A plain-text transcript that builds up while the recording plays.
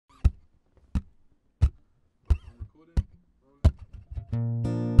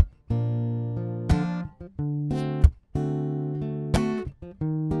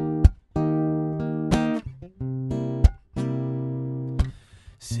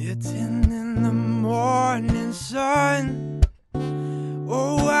Sitting in the morning sun.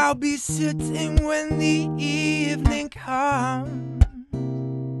 Oh, I'll be sitting when the evening comes,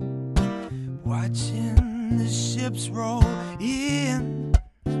 watching the ships roll in.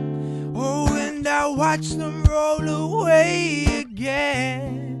 Oh, and I watch them roll away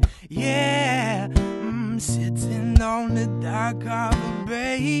again. Yeah, sitting on the dock of a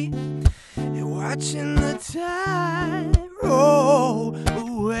bay, watching the tide roll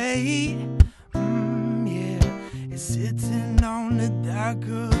away. Yeah, sitting on the dock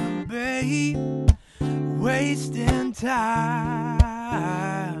of a bay, wasting time.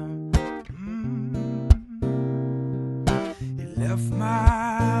 Left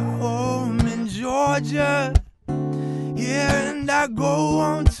my home in Georgia, yeah, and I go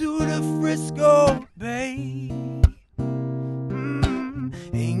on to the Frisco Bay.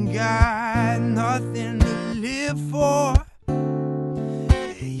 Ain't got nothing to live for,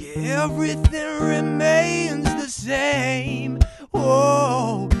 yeah, everything remains the same.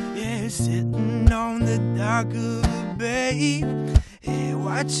 Whoa, yeah, sitting on the dock of the bay, yeah,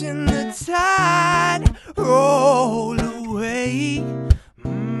 watching the tide roll away.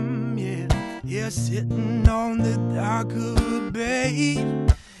 Yeah, sitting on the dock of the bay,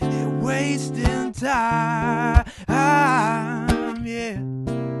 yeah, wasting time. Yeah,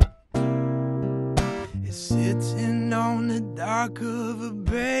 sitting on the dock of a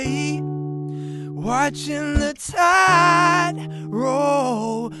bay, watching the tide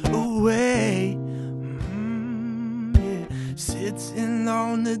roll away. Yeah, sitting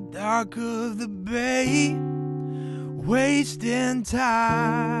on the dock of the bay, wasting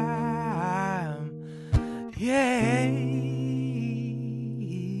time. Yeah.